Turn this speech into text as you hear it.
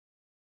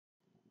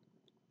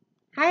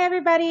Hi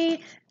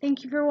everybody,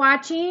 thank you for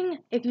watching.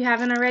 If you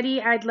haven't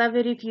already, I'd love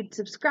it if you'd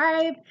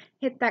subscribe,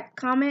 hit that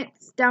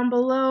comments down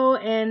below,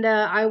 and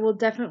I will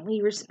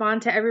definitely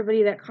respond to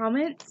everybody that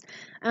comments.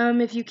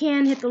 If you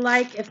can, hit the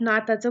like. If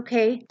not, that's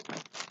okay.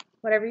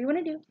 Whatever you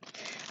want to do.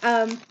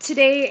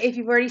 Today, if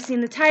you've already seen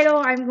the title,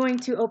 I'm going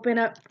to open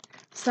up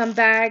some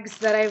bags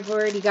that I've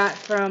already got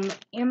from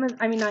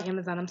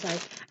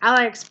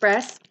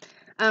AliExpress.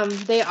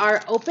 They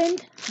are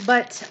opened,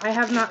 but I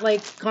have not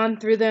gone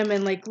through them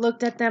and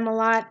looked at them a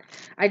lot.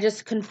 I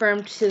just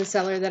confirmed to the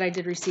seller that I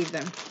did receive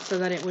them so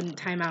that it wouldn't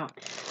time out,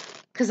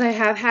 because I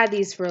have had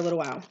these for a little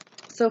while.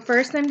 So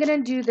first I'm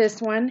gonna do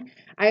this one.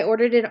 I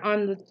ordered it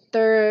on the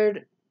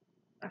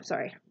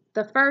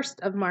 1st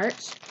of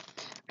March.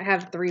 I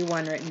have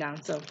 3-1 written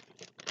down, so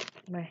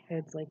my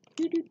head's like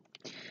doo-doo.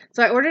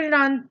 So I ordered it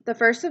on the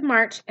 1st of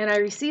March and I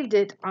received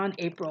it on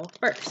April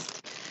 1st.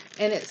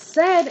 And it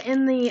said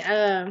in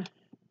the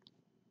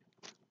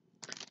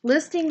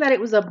listing that it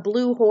was a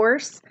blue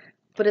horse,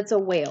 but it's a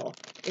whale.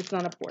 It's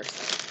not a horse.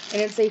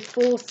 And it's a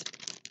full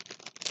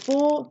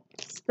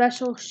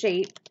special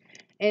shape,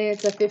 and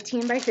it's a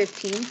 15 by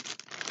 15.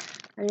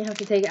 And you have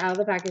to take it out of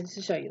the package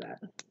to show you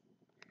that.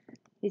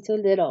 It's so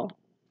little.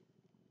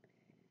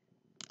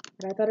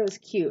 But I thought it was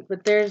cute,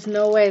 but there's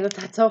no way that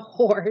that's a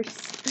horse.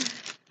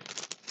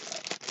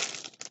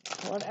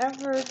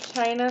 Whatever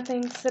China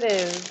thinks it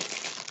is,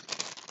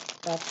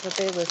 that's what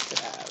they list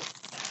it as.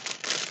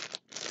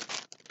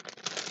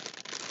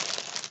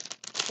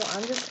 So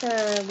I'm just going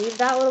to leave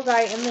that little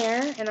guy in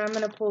there, and I'm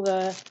going to pull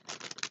the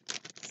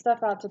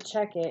stuff out to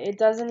check it. It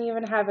doesn't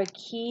even have a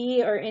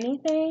key or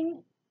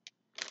anything.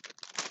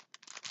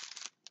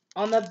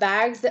 On the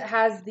bags, it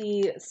has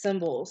the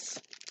symbols,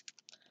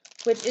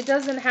 which it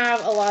doesn't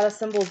have a lot of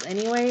symbols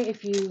anyway.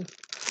 If you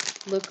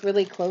look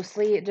really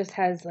closely, it just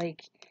has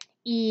like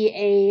E,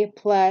 A,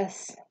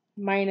 plus,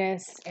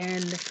 minus,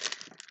 and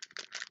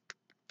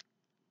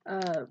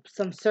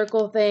some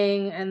circle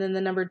thing, and then the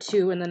number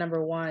 2 and the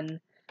number 1.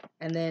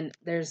 And then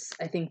there's,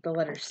 I think, the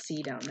letter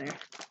C down there.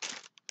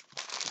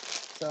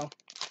 So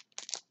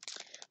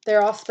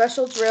they're all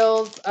special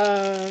drills,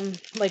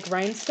 like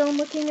rhinestone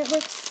looking it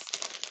looks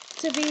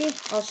to be.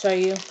 I'll show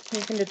you.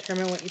 You can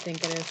determine what you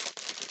think it is.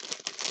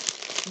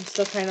 I'm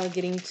still kind of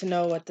getting to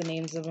know what the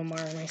names of them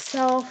are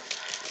myself.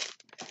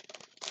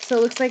 So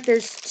it looks like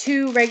there's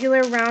 2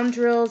 regular round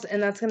drills,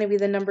 and that's going to be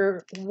the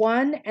number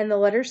 1 and the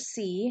letter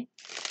C.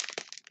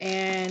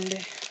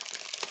 And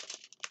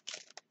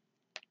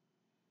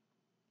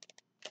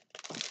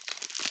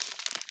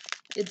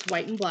it's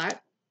white and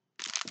black.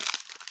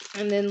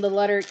 And then the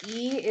letter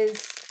E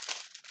is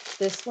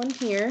this one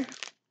here.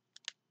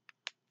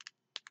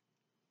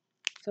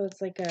 So it's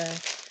like a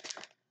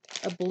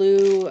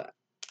blue,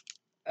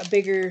 a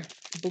bigger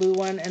blue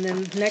one. And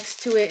then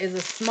next to it is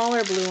a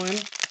smaller blue one.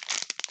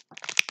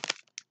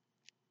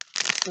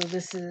 So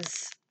this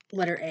is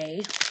letter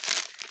A.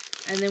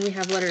 And then we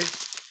have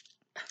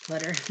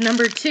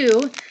number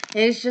 2. And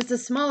it's just a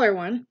smaller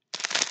one.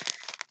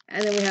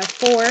 And then we have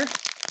 4.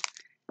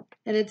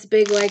 And it's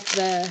big like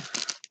the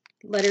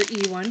letter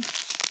E one.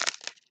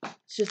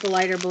 It's just a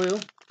lighter blue.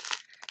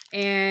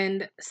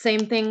 And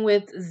same thing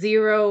with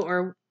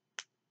 0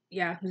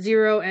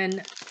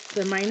 and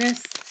the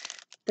minus.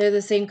 They're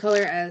the same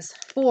color as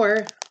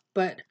 4,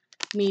 but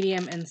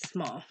medium and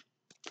small.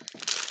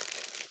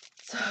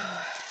 So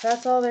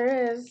that's all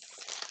there is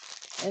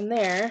in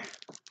there,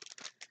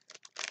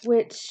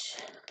 which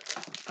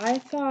I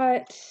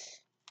thought,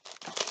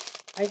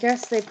 I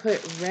guess they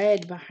put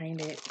red behind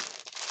it.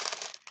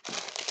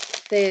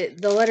 The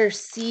letter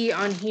C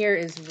on here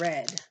is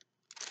red.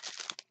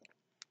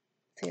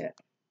 See it?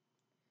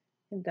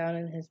 And down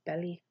in his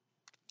belly.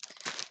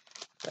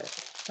 But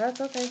that's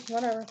okay,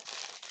 whatever.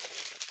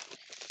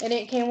 And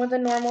it came with a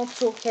normal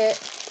toolkit.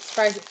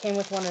 Surprised it came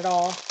with one at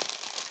all.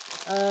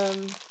 Let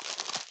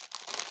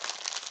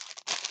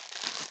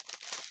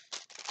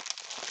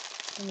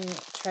me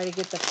try to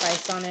get the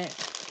price on it,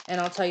 and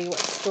I'll tell you what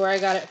store I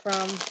got it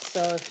from.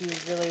 So if you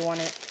really want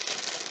it,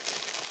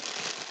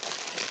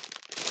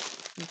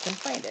 you can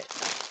find it.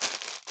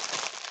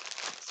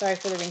 Sorry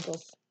for the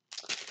wrinkles.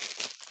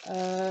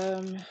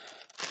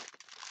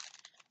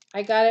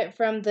 I got it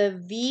from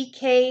the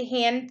VK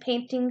hand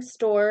painting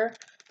store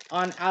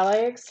on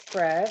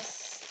AliExpress.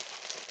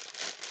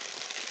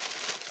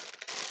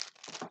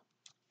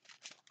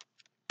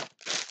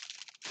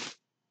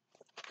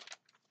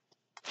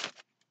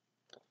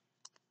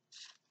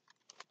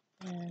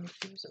 And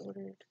he was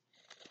ordered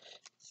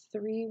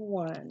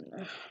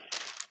 3-1.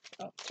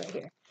 Oh, it's right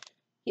here.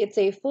 It's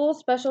a full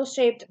special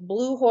shaped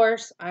blue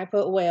horse. I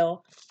put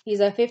whale.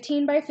 He's a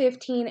 15 by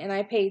 15, and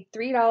I paid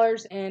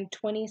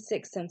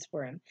 $3.26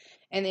 for him.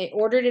 And they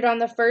ordered it on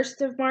the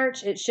 1st of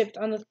March. It shipped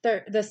on the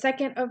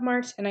 2nd of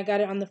March, and I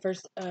got it on the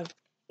 1st of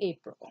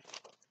April.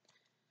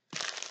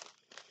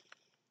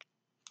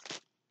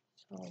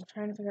 So I'm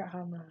trying to figure out how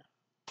I'm going to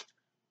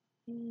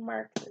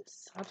mark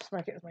this. I'll just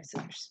mark it with my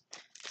scissors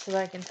so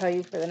that I can tell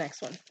you for the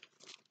next one.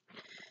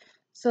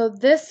 So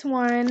this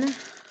one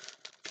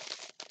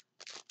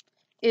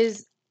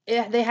is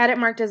they had it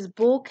marked as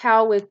bull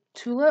cow with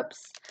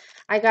tulips.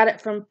 I got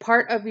it from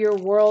Part of Your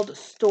World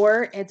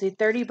store. It's a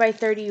 30 by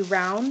 30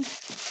 round.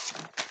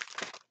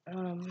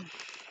 30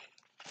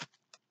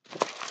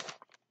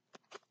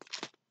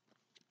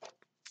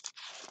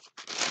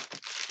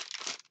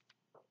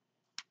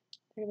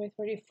 by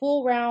 30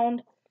 full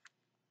round.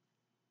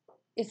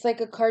 It's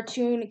like a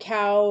cartoon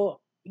cow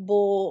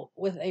bull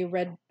with a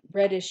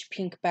reddish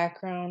pink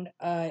background.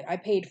 I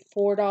paid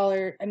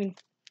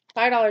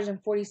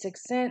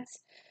 $5.46.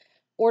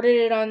 Ordered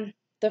it on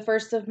the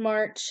 1st of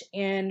March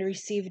and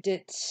received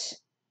it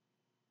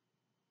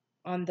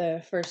on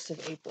the 1st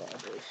of April, I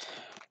believe.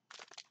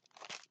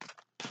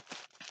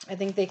 I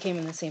think they came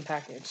in the same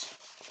package.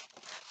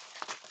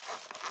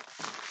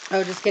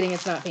 Oh, just kidding.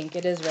 It's not pink.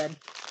 It is red.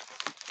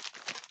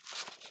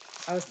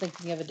 I was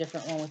thinking of a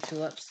different one with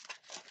tulips.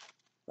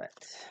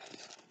 But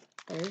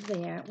there's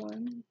that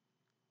one.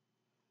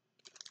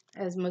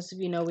 As most of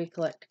you know, we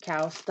collect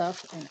cow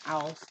stuff and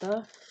owl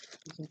stuff.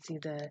 You can see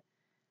the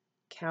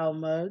cow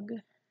mug.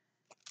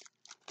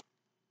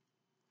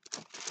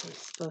 What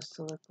it's supposed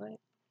to look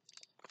like.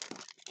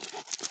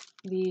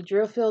 The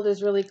drill field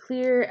is really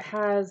clear. It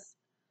has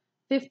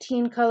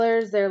 15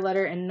 colors, their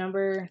letter and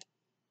number.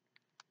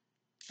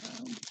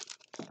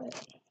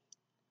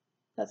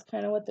 That's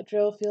kind of what the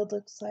drill field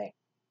looks like.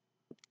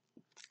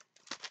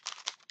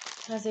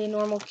 Has a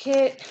normal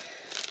kit.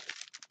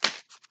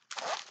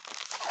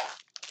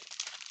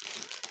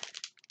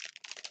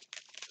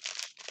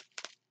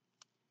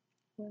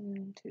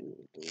 One, two,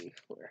 three,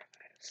 4, 5,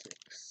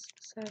 6,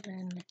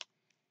 7.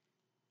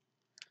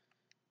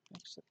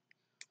 Actually,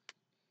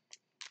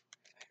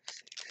 5,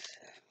 6,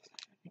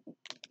 7, 8,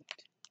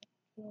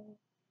 9,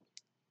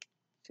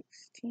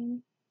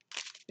 16,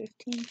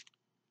 15.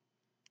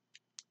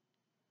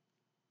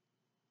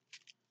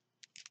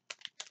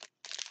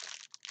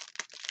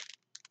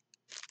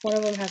 One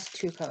of them has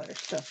 2 colors,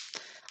 so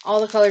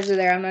all the colors are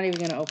there. I'm not even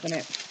going to open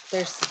it.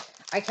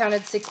 I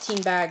counted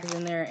 16 bags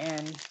in there,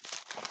 and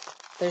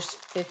there's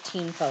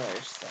 15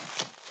 colors, so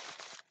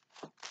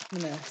I'm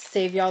going to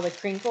save y'all the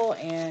crinkle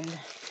and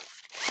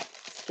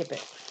skip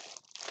it.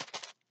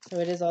 So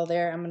it is all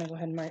there. I'm going to go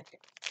ahead and mark it.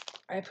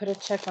 I put a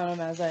check on them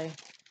as I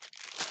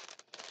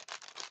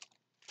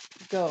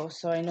go,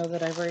 so I know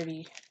that I've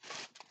already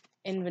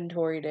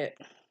inventoried it.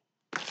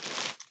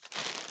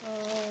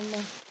 I'm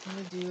going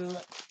to do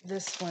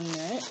this one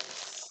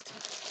next.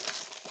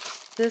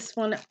 This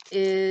one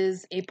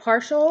is a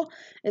partial.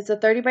 It's a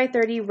 30 by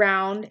 30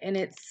 round, and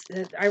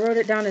I wrote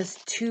it down as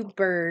 2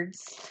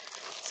 birds.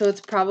 So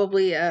it's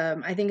probably,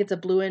 I think it's a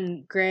blue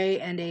and gray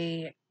and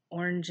a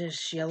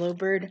orangish yellow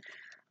bird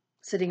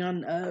sitting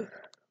on a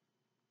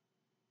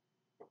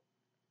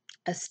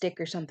stick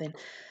or something.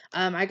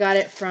 I got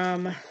it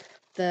from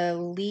the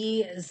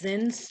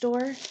Xin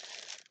Store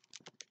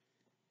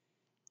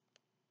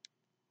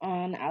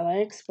on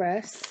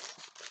AliExpress.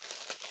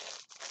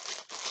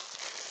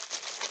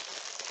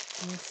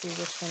 Let me see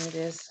which one it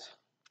is.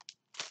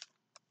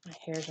 My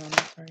hair's on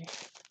it, sorry.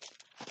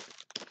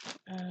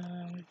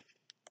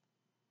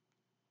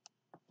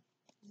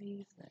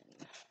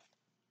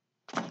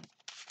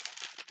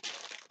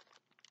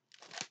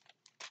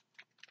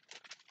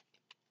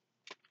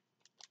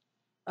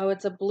 Oh,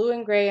 it's a blue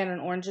and gray and an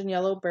orange and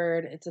yellow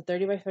bird. It's a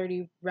 30 by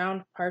 30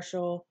 round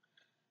partial.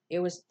 It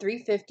was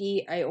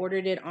 $3.50. I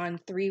ordered it on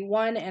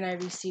 3/1 and I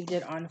received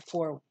it on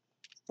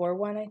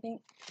 4/1, I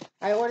think.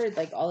 I ordered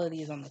like all of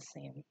these on the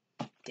same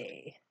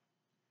day,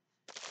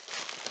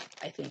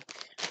 I think.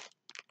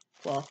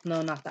 Well,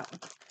 no, not that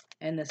one.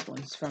 And this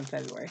one's from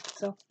February,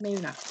 so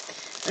maybe not.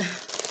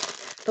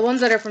 The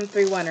ones that are from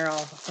 3/1 are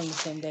all from the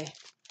same day.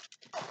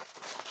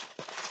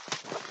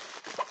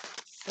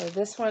 So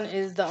this one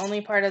is the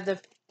only part of the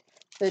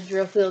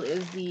drill field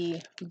is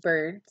the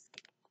birds.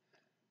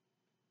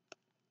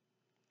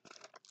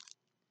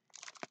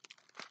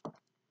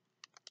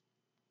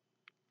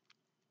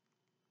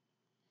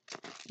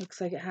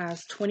 Looks like it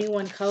has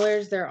 21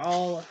 colors. They're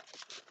all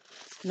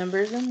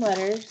numbers and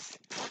letters.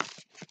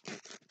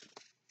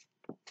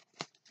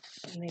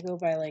 And they go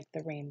by like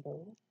the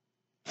rainbow.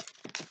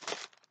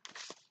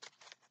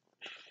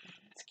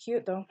 It's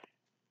cute though.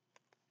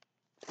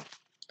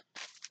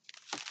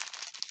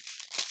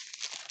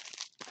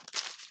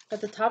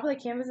 At the top of the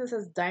canvas it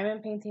says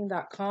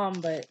diamondpainting.com,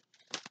 but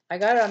I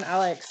got it on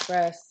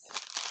AliExpress.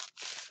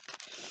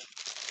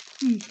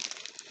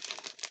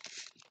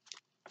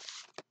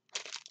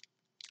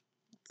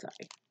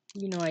 Sorry.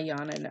 You know I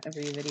yawn in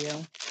every video.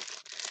 I'm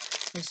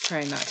just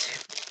trying not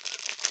to.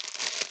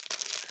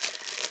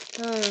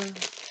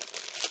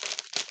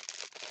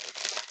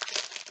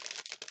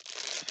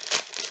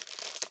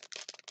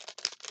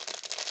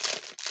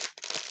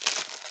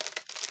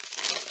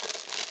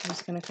 I'm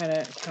just going to kind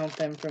of count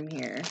them from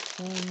here.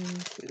 1,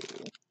 2,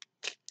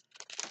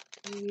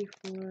 3,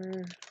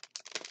 4,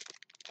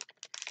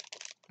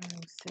 5,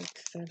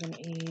 6, 7,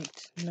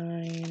 8,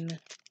 9,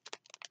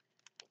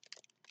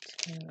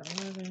 10,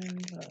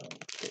 11, 12,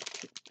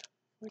 13,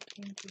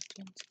 14,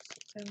 15,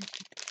 16,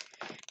 17,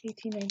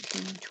 18,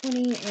 19,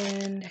 20,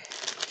 and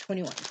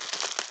 21.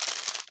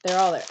 they're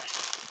all there.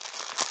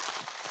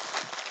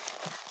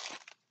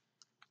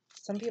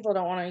 Some people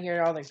don't want to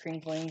hear all the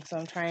crinkling, so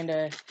I'm trying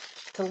to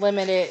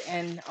limit it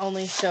and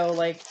only show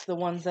like the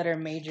ones that are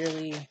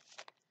majorly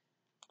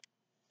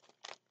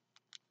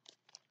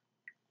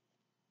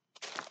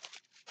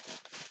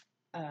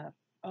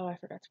oh, I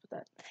forgot to put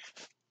that.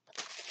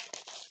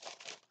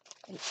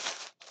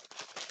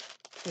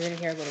 You're gonna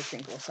hear a little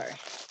crinkle, sorry.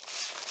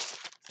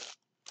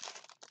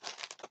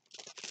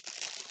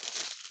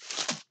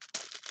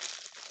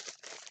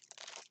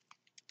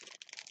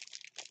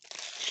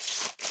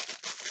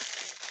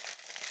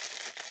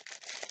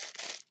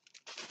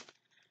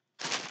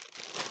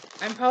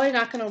 I'm probably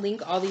not going to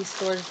link all these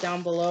stores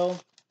down below.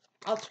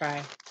 I'll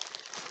try.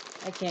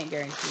 I can't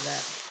guarantee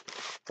that.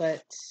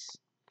 But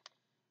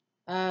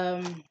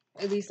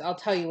at least I'll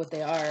tell you what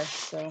they are.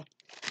 So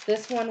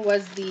this one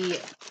was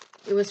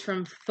it was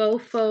from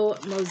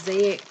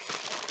Mosaic.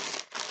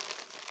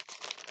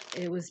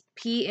 It was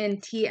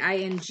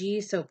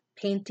PNTING, so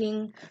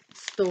Painting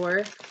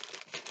Store.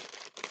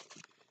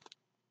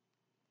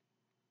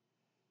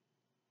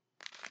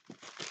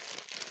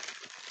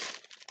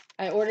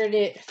 I ordered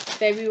it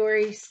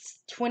February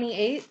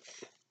 28th,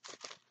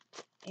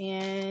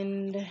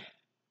 and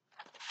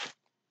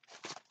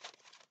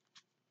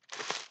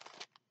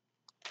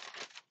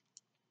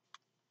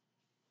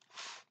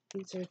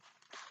these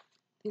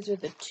are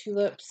the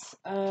tulips.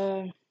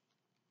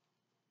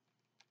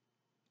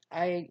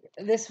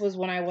 This was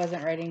when I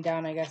wasn't writing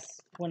down, I guess,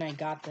 when I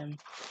got them.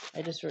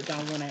 I just wrote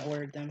down when I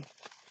ordered them.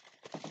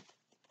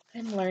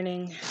 I'm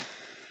learning.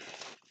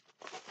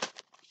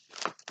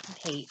 I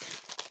hate.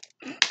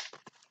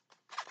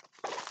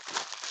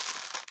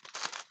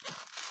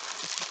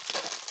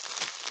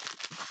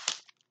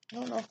 I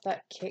don't know if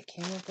that kit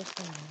came with this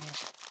one or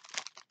not.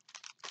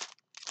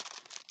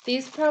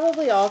 These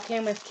probably all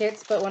came with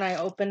kits, but when I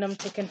opened them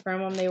to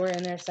confirm them, they were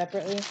in there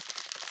separately.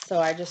 So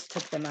I just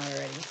took them out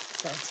already.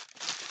 So,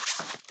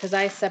 because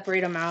I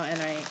separate them out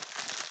and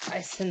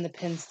I send the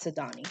pins to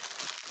Donnie,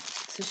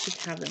 so she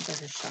can have them for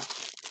her shop.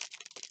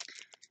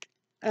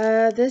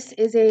 This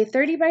is a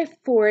 30 by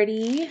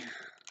 40.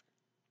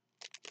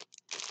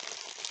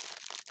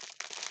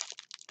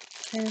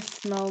 Kind of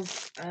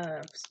smells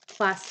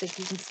plastic.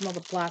 You can smell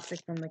the plastic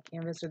from the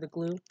canvas or the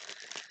glue.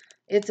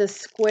 It's a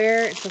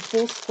square. It's a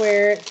full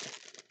square.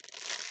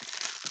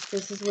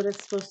 This is what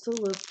it's supposed to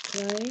look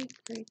like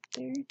right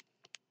there.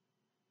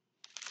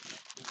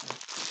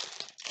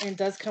 And it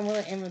does come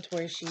with an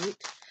inventory sheet,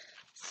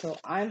 so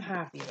I'm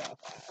happy about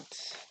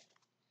that.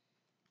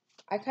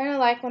 I kind of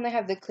like when they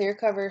have the clear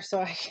cover so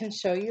I can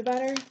show you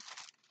better.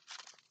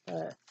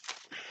 But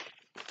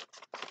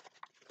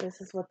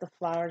this is what the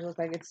flowers look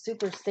like. It's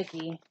super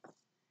sticky,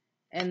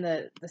 and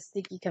the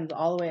sticky comes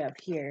all the way up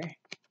here.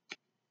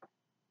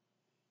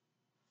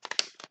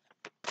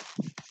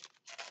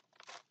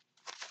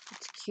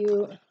 It's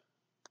cute.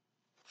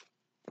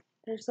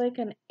 There's like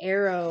an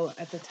arrow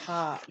at the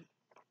top.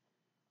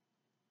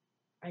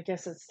 I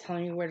guess it's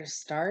telling you where to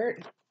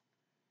start.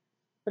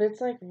 But it's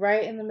like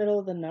right in the middle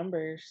of the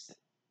numbers.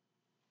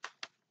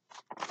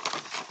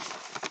 Let's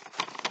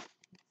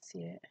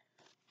see it.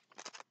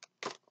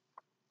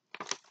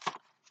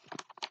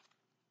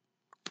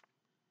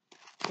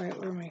 Right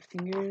where my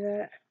finger is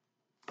at.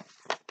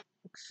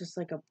 Looks just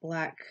like a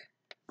black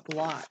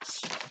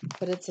blotch.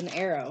 But it's an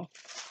arrow.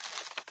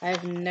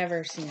 I've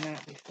never seen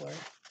that before.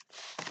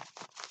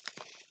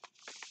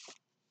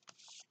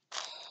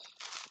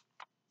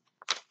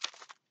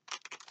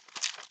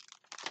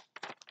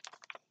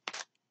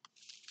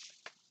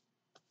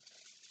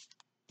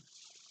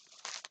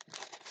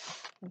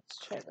 Let's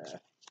try the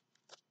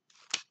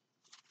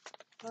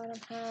bottom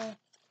half.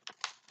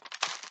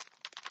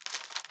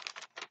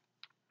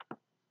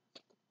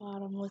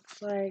 Bottom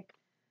looks like.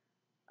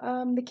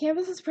 The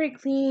canvas is pretty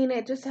clean.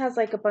 It just has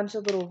like a bunch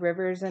of little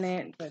rivers in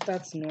it, but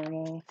that's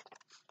normal.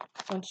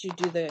 Once you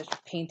do the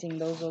painting,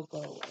 those will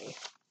go away.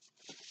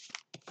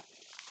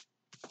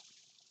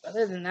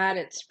 Other than that,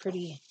 it's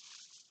pretty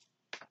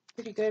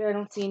good. I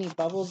don't see any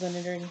bubbles in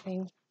it or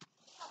anything.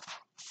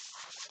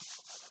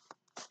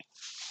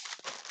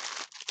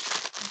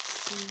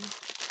 Let's see.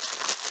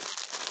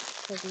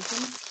 So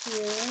everything's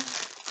here.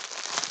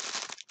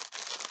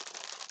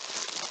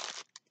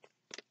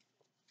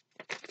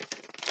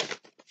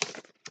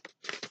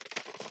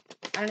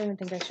 I don't even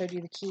think I showed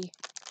you the key. Do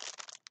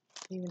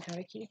you even have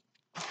a key?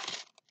 Oh,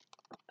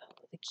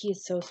 the key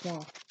is so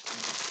small.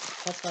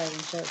 That's why I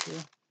didn't show it to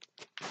you.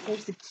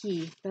 There's the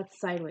key. That's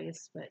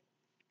sideways, but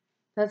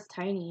that's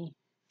tiny.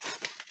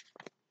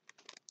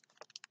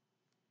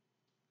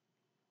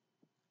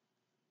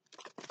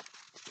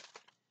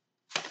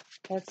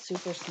 That's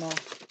super small.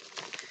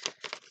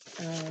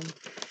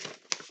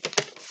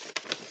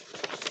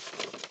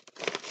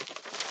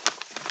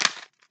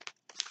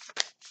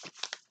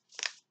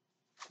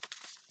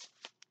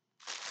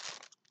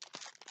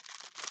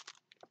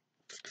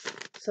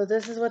 So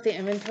this is what the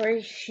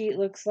inventory sheet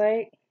looks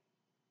like.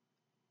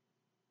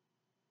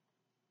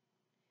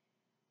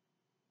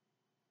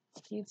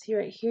 You can see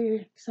right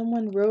here,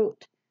 someone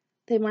wrote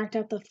they marked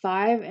out the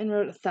 5 and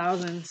wrote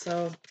 1,000.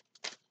 So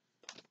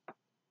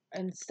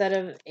instead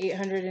of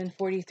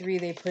 843,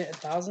 they put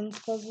 1,000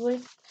 supposedly.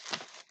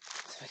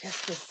 So I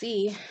guess we'll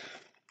see.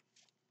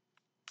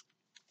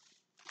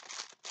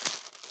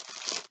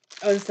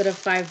 Oh, instead of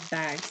 5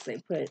 bags, they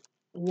put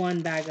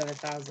 1 bag of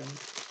 1,000.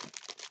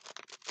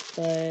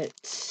 But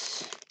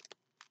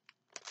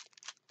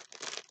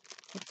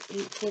it's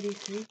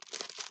 843.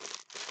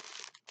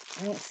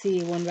 I don't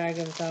see 1 bag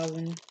of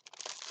 1,000.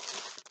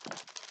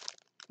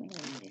 Oh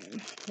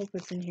man, hope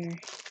it's in here.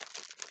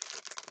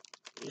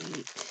 8.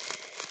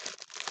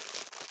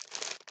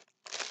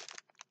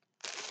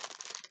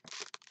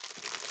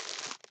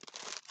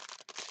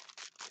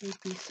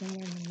 It'd be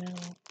somewhere in the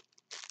middle.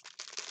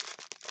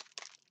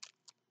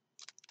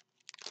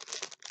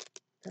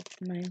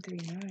 That's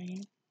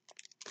 939.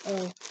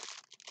 Oh,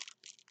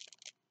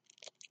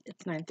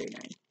 it's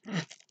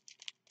 939.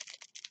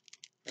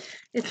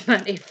 It's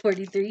not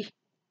 843.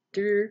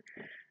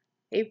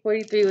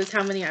 843 was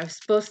how many I was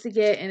supposed to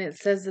get, and it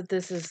says that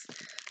this is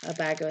a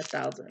bag of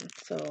 1,000.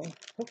 So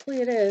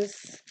hopefully it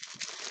is.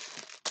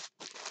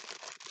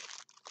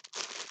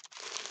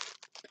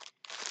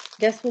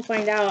 Guess we'll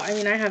find out. I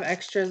mean, I have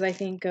extras, I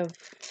think, of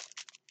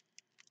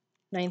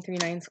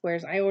 939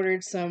 squares. I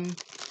ordered some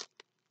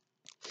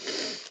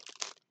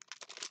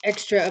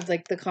extra of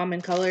like the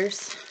common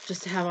colors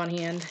just to have on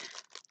hand.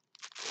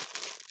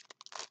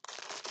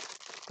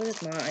 But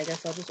if not, I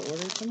guess I'll just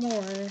order some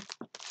more.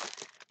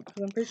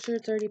 Because I'm pretty sure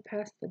it's already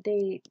past the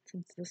date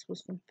since this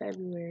was from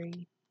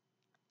February.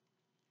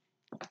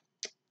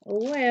 Oh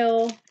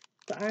well.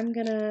 But I'm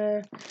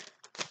gonna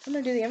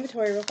do the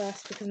inventory real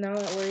fast because now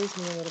that worries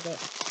me a little bit.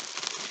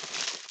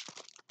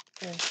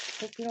 So,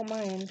 hope you don't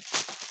mind.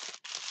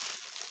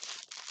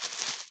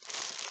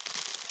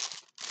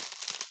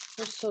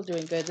 We're still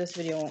doing good. This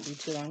video won't be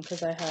too long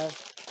because I have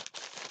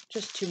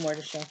just 2 more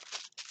to show.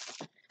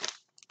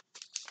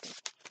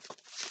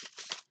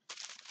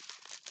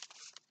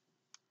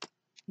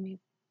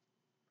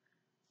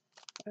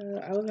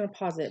 I was gonna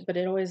pause it, but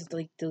it always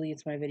like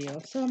deletes my video,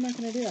 so I'm not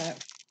gonna do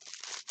that.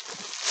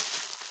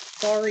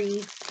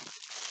 Sorry.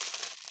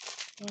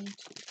 1, 2,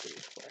 3,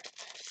 4,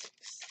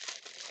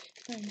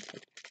 5, 6,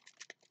 7.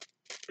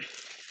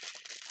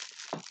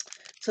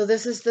 So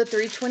this is the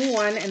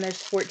 321, and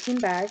there's 14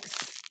 bags.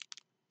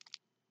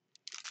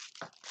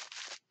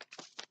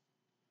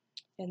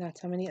 And that's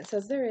how many it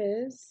says there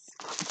is.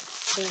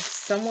 They're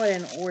somewhat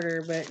in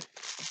order, but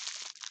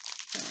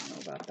I don't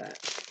know about that.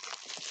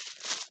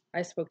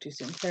 I spoke too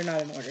soon. They're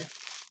not in order.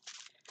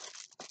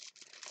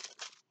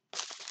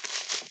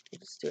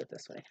 We'll just do it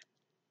this way.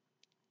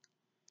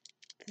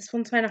 This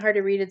one's kind of hard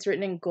to read. It's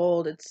written in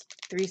gold. It's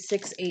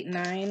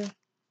 3689.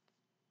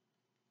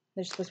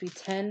 There's supposed to be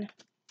 10.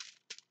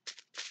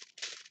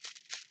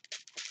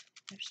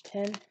 There's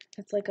 10.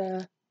 It's like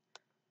a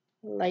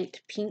light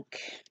pink.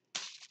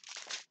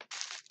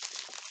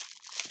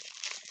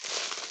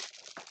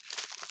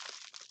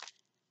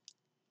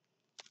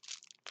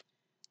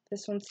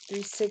 This one's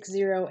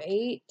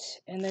 3608,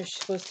 and there's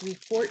supposed to be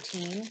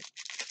 14.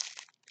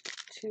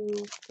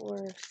 2,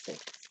 4, 6,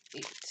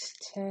 8,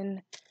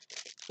 10,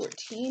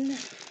 14.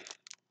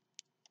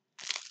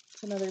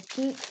 Another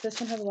pink. This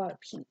one has a lot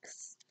of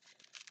pinks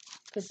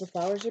because the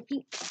flowers are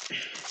pink.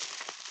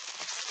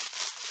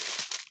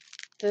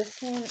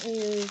 This one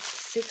is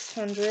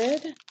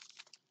 600.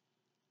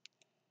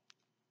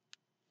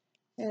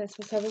 And it's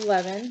supposed to have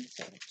 11.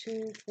 So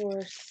 2,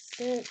 4,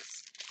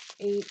 6,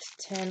 8,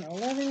 10,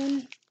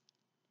 11.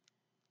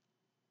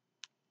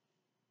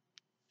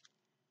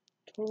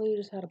 Totally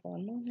just had a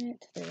blonde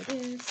moment. There it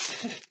is.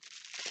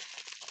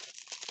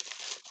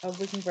 I was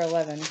looking for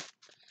 11,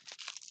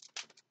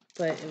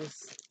 but it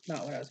was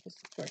not what I was supposed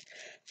to look for.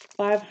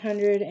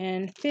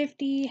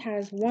 550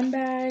 has 1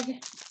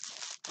 bag.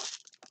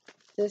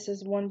 This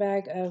is 1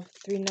 bag of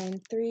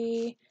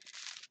 393.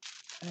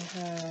 I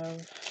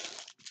have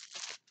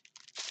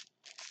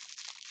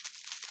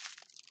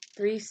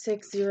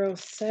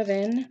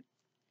 3607.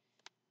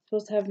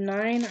 Supposed to have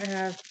 9. I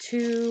have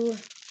 2,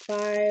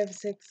 5,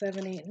 6,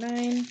 7, 8,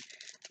 9.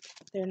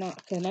 They're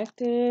not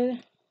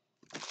connected.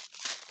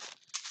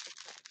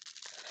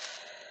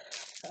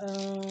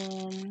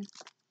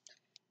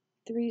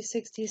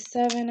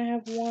 367, I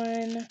have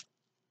 1.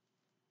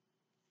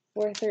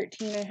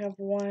 413, I have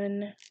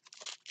 1.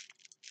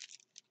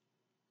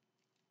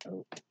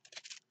 Oh,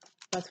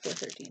 that's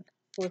 413.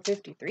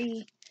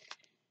 453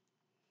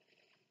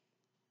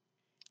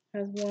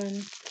 has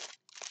 1.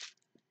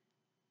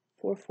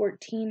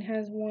 414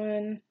 has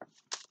 1.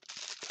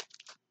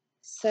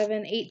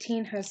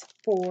 718 has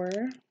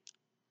 4.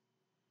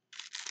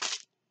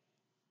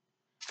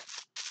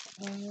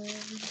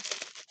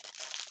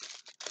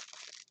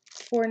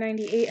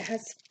 498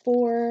 has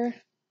 4.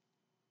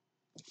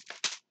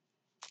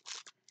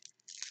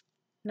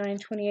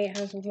 928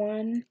 has 1.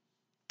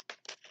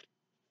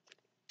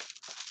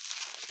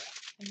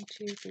 1,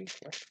 2, 3,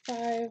 4,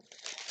 5.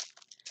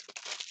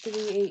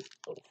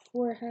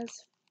 3804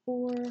 has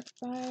 4,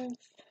 5.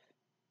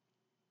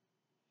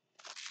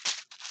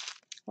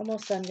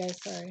 Almost done,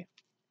 guys. Sorry.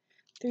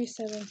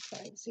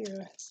 3750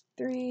 has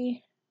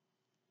 3.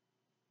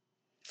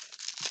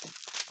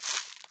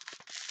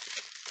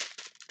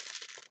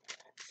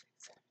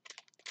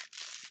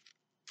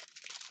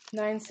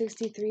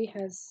 $963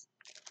 has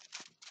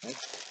what?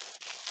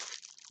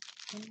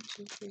 1,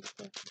 2, 3, 4,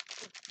 5,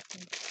 6,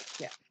 7.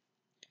 Yeah.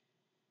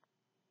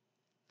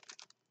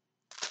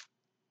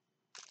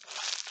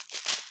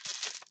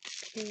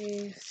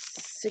 Okay,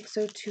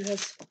 602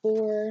 has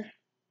 4.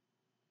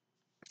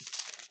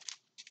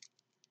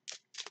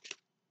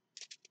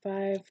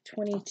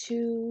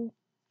 522,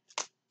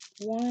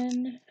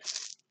 1.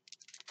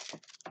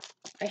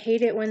 I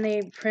hate it when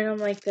they print them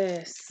like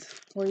this,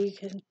 where you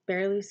can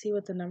barely see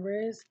what the number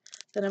is.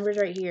 The number's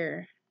right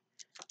here.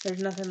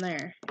 There's nothing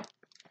there.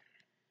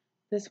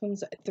 This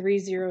one's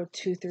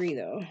 3023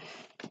 though.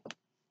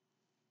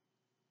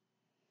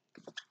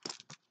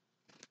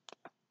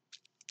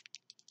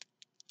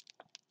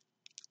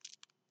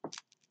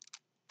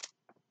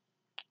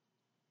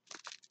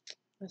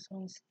 This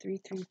one's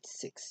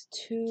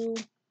 3362.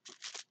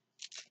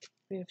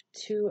 We have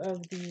 2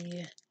 of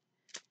the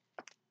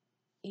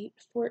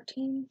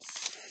 814s.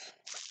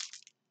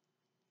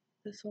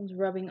 This one's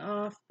rubbing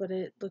off, but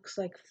it looks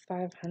like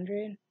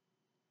 500.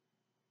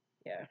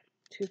 Yeah,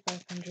 2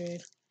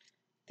 500.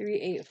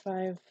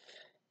 385,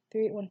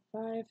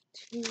 3815,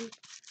 2,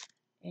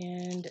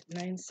 and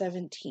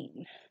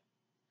 917.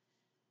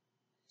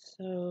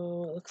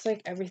 So it looks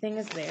like everything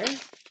is there.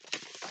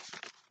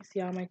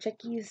 See all my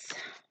checkies.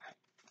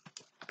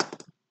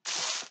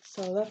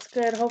 So that's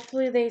good.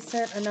 Hopefully they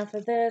sent enough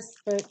of this,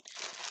 but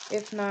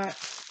if not,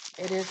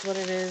 it is what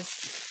it is.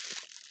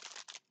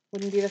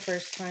 Wouldn't be the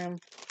first time.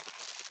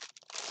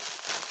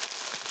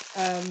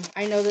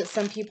 I know that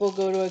some people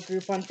go to a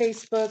group on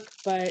Facebook,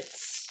 but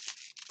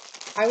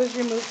I was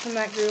removed from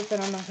that group,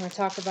 and I'm not going to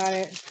talk about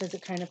it because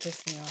it kind of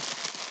pissed me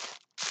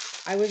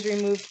off. I was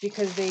removed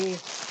because they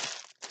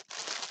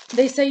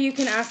say you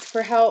can ask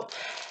for help.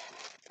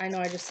 I know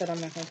I just said I'm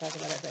not going to talk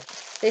about it, but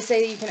they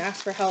say you can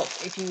ask for help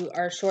if you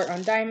are short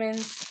on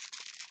diamonds.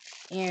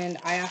 And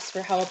I asked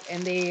for help,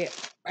 and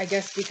I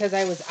guess because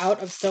I was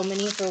out of so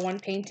many for one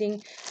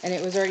painting, and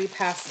it was already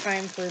past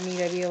time for me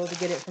to be able to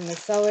get it from the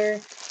seller,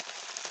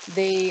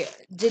 they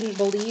didn't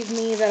believe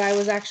me that I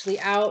was actually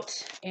out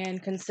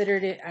and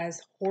considered it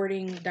as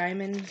hoarding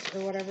diamonds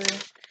or whatever,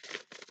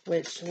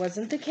 which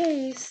wasn't the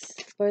case,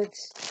 but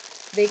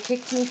they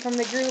kicked me from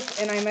the group,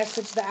 and I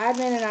messaged the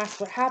admin and asked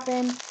what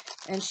happened,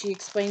 and she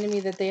explained to me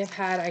that they have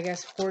had, I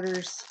guess,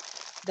 hoarders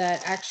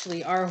that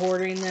actually are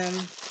hoarding them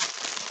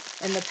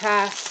in the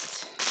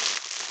past,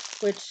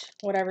 which,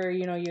 whatever,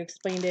 you know, you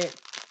explained it,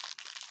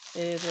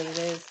 it is what it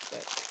is,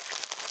 but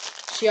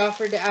she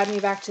offered to add me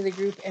back to the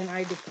group, and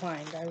I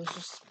declined. I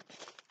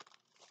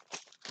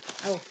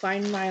will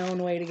find my own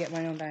way to get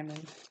my own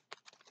diamonds.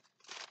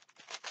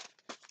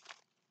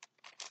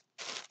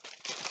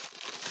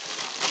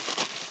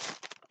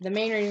 The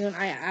main reason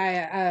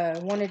I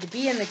wanted to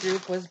be in the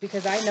group was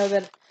because I know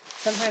that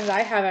sometimes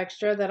I have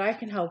extra that I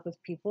can help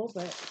with people,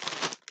 but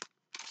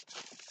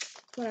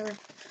whatever.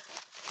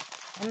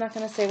 I'm not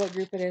going to say what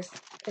group it is.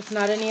 It's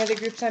not any of the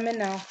groups I'm in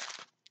now.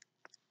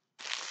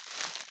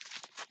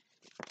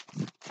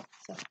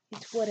 So,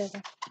 it's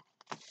whatever.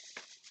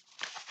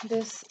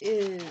 This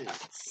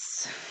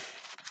is...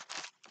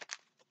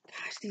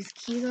 Gosh, these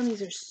keys on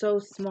these are so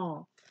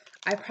small.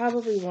 I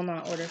probably will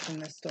not order from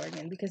this store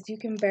again because you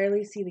can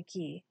barely see the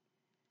key.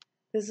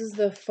 This is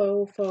the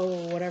faux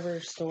whatever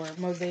store,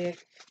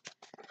 Mosaic.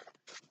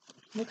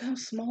 Look how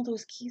small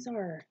those keys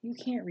are. You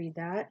can't read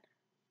that.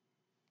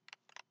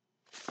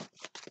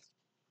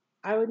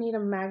 I would need a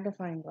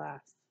magnifying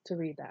glass to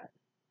read that.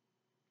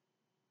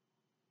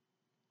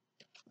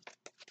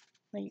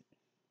 Like,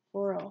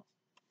 for real.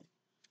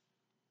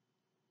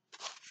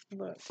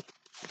 Look.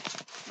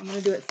 I'm going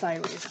to do it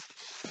sideways.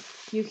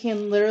 You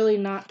can literally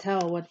not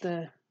tell what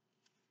the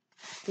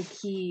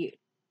key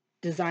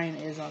design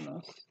is on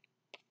those.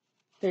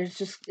 It's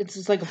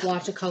just like a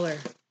blotch of color.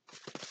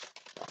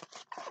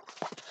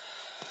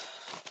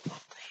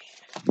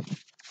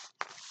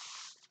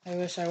 I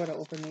wish I would have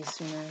opened these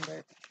sooner,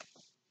 but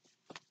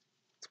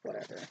it's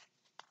whatever.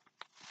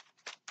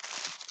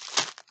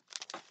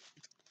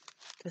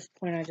 At this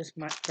point, I just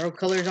might throw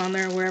colors on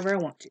there wherever I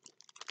want to.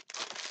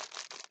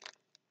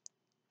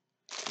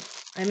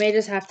 I may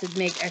just have to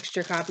make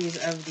extra copies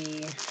of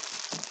the...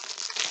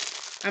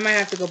 I might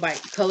have to go buy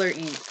color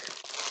ink.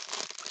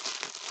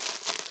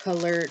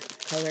 Colored.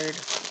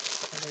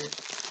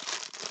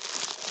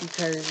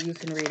 Because you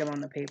can read them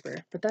on the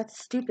paper. But that's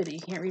stupid that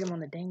you can't read them on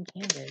the dang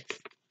canvas.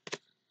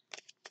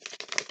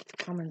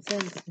 Common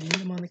sense. Read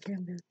them on the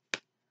canvas.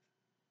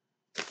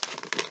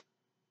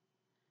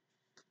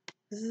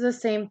 This is the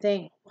same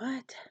thing.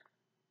 What?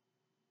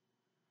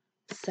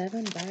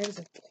 7 bags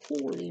of...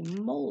 Holy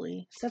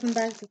moly. 7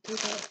 bags of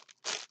 $3.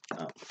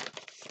 Oh.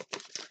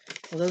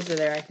 Well, those are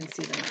there. I can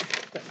see them.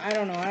 But I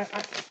don't know.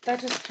 That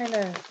just kind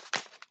of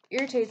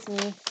irritates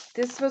me.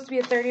 This is supposed to be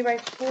a 30 by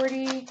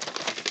 40.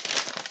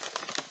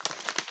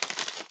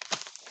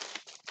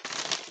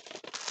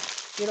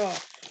 Get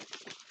off.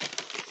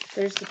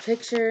 There's the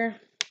picture.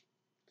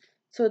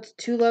 So it's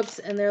tulips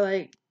and they're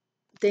like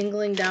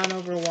dangling down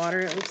over water,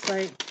 it looks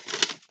like.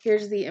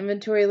 Here's the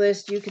inventory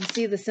list. You can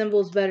see the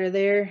symbols better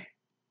there.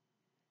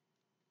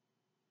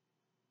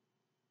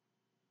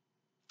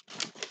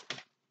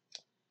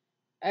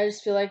 I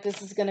just feel like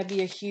this is going to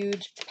be a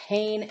huge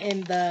pain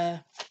in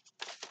the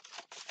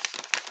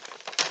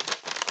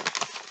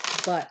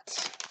butt.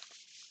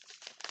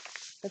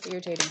 That's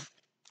irritating.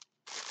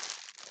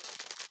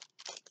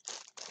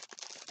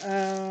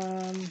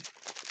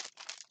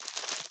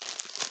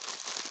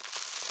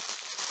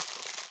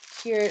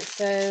 Here it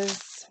says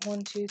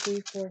 1, 2,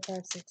 3, 4,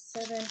 5, 6,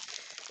 7.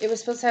 It was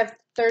supposed to have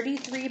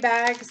 33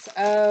 bags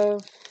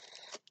of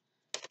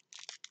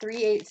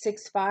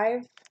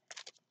 3865.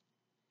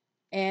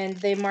 And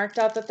they marked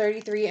out the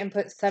 33 and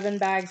put 7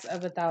 bags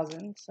of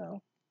 1,000.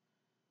 So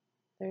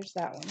there's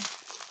that one.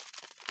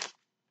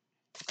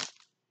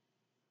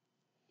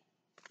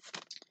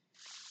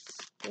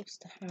 It's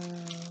supposed to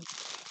have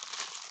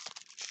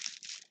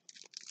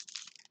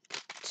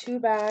 2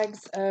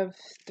 bags of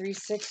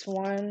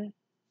 361.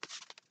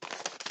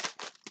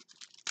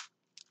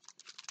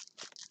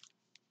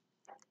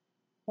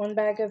 1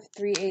 bag of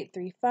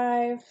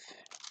 3835.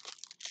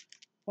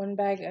 1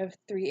 bag of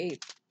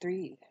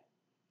 3803,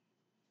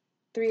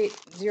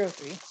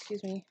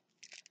 excuse me.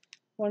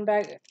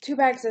 2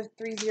 bags of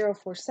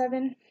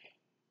 3047.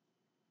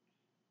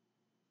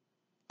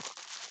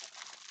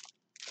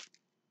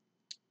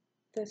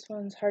 This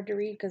one's hard to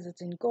read because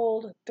it's in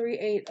gold.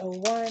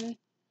 3801.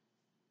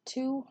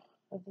 2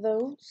 of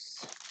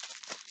those.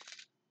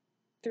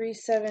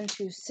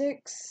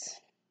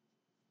 3726.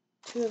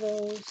 2 of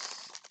those.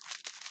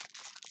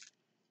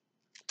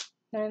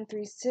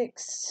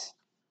 936.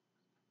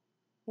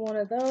 1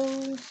 of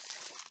those.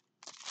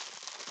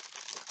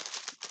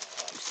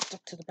 I'm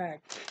stuck to the bag.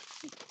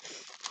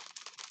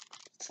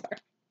 Sorry.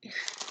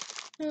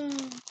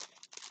 I'm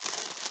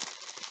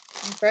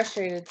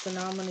frustrated, so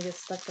now I'm going to get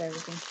stuck to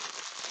everything.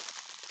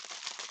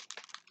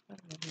 I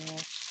don't know.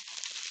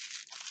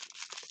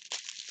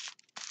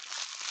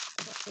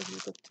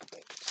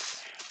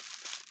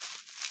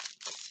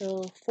 So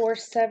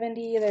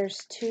 470,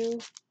 there's 2.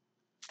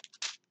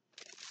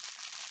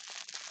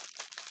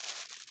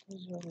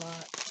 There's a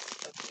lot.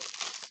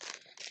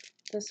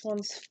 This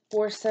one's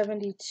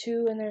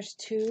 472 and there's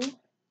 2.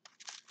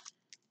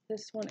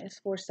 This one is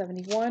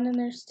 471 and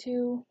there's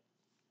 2.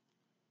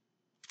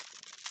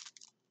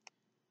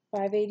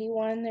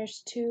 581,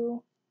 there's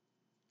 2.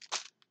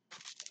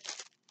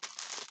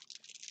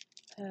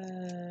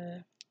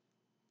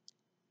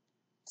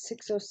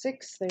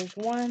 606, there's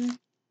 1. I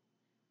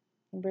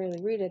can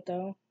barely read it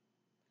though.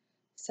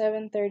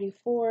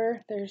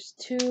 734, there's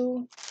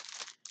 2.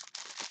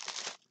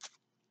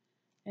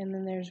 And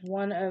then there's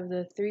 1 of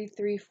the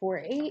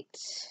 3348.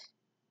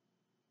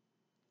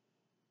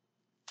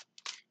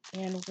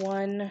 And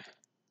 1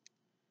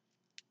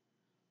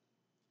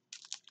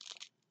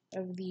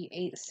 of the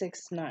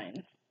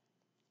 869.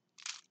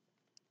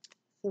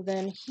 So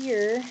then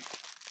here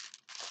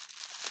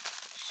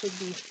should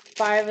be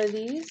 5 of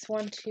these.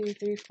 1, 2,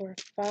 3, 4,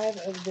 5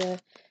 of the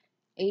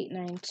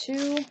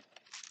 892.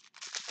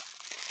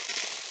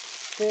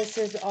 This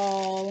is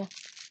all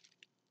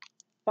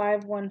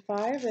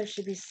 515. There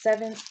should be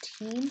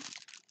 17.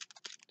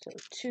 So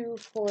 2,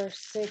 4,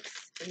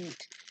 6,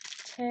 8,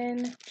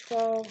 10,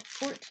 12,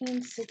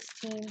 14,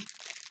 16,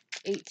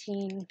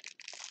 18. Is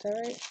that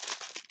right?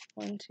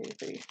 1, 2,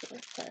 3, 4,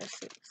 5,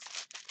 6,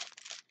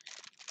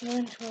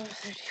 11, 12,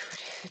 13,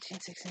 14, 15,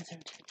 16,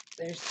 17.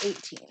 There's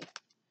 18.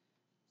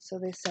 So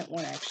they sent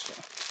 1 extra.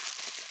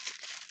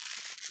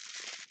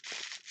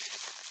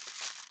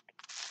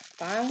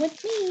 Fine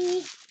with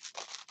me.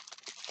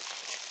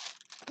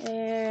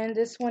 And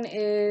this one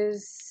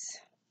is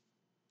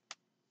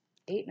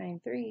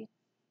 893.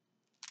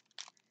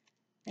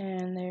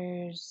 And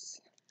there's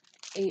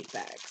 8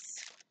 bags.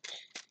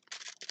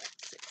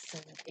 6,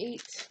 7,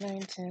 8,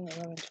 9, 10,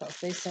 11, 12.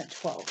 They sent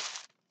 12.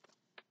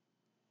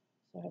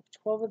 So I have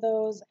 12 of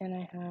those, and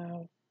I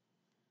have,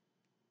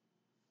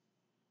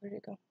 where'd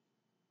it go?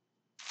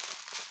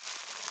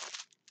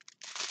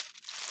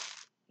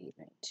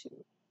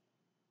 892.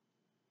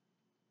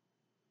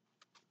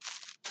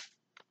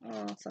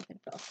 Oh, something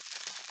fell.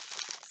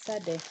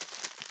 Sad day.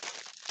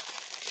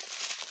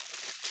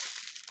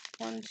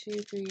 1,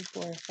 2, 3,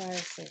 4, 5,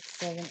 6,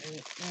 7, 8,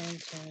 9,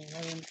 10,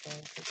 11, 12,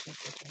 13,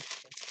 14,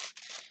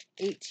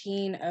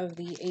 15, 18 of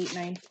the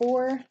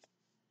 894.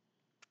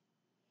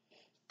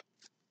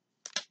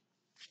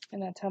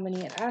 And that's how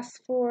many it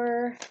asked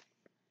for.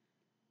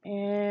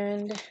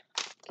 And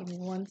give me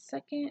 1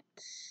 second.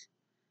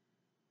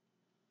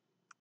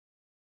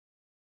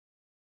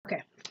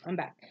 Okay, I'm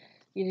back.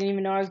 You didn't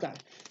even know I was gone.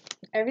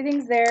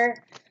 Everything's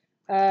there.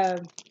 I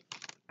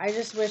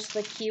just wish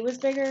the key was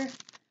bigger,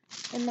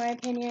 in my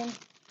opinion.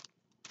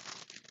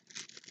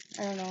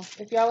 I don't know.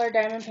 If y'all are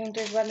diamond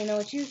painters, let me know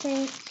what you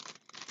think.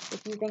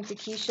 If you think the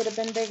key should have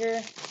been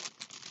bigger.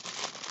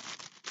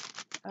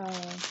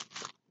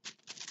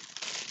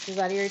 Does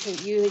that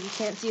irritate you that you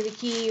can't see the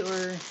key?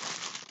 Or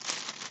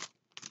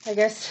I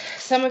guess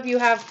some of you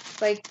have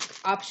like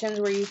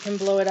options where you can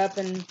blow it up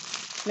and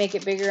make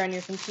it bigger on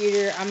your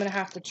computer. I'm gonna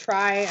have to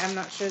try. I'm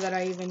not sure that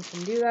I even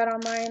can do that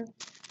on mine.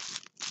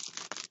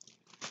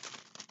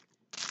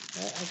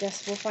 But I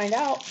guess we'll find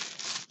out.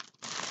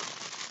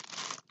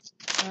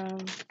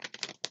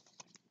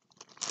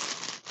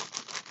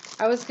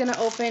 I was gonna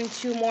open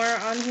 2 more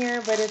on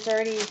here, but it's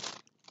already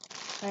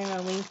kind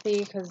of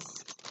lengthy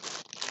because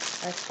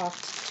I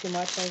talked too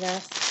much, I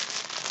guess.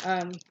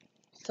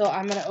 So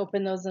I'm gonna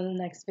open those in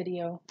the next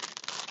video.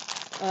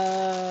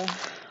 I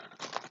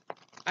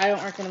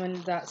don't recommend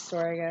that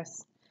store, I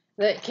guess.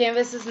 The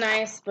canvas is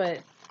nice,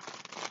 but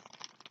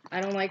I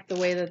don't like the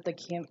way that the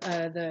key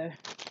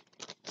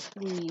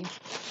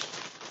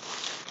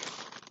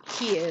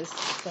is.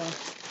 So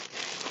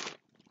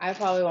I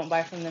probably won't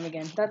buy from them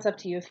again. That's up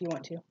to you if you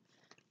want to.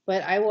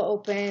 But I will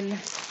open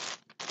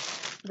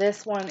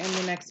this one in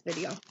the next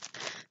video.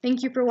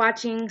 Thank you for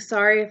watching.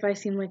 Sorry if I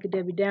seem like a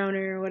Debbie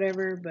Downer or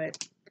whatever, but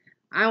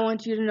I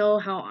want you to know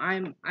how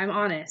I'm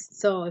honest.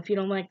 So if you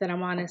don't like that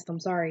I'm honest,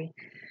 I'm sorry.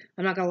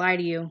 I'm not gonna lie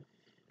to you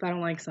if I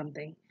don't like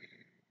something.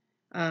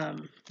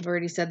 I've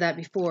already said that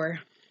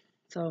before.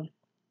 So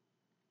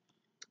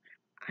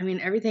I mean,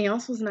 everything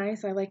else was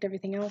nice. I liked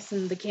everything else,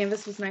 and the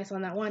canvas was nice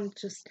on that one.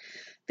 Just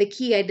the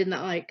key I did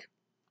not like.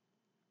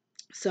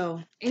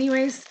 So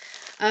anyways,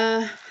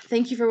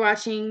 thank you for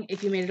watching.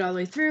 If you made it all the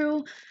way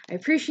through, I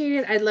appreciate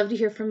it. I'd love to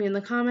hear from you in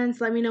the comments.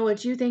 Let me know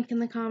what you think in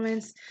the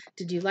comments.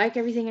 Did you like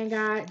everything I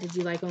got? Did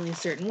you like only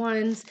certain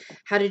ones?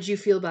 How did you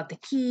feel about the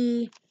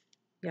key?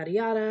 Yada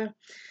yada.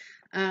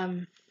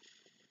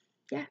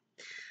 Yeah.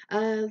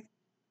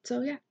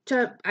 So yeah,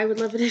 I would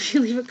love it if you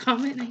leave a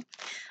comment.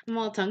 I'm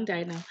all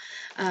tongue-tied now.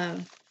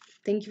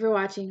 Thank you for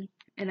watching,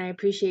 and I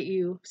appreciate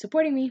you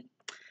supporting me.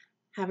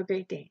 Have a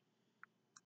great day.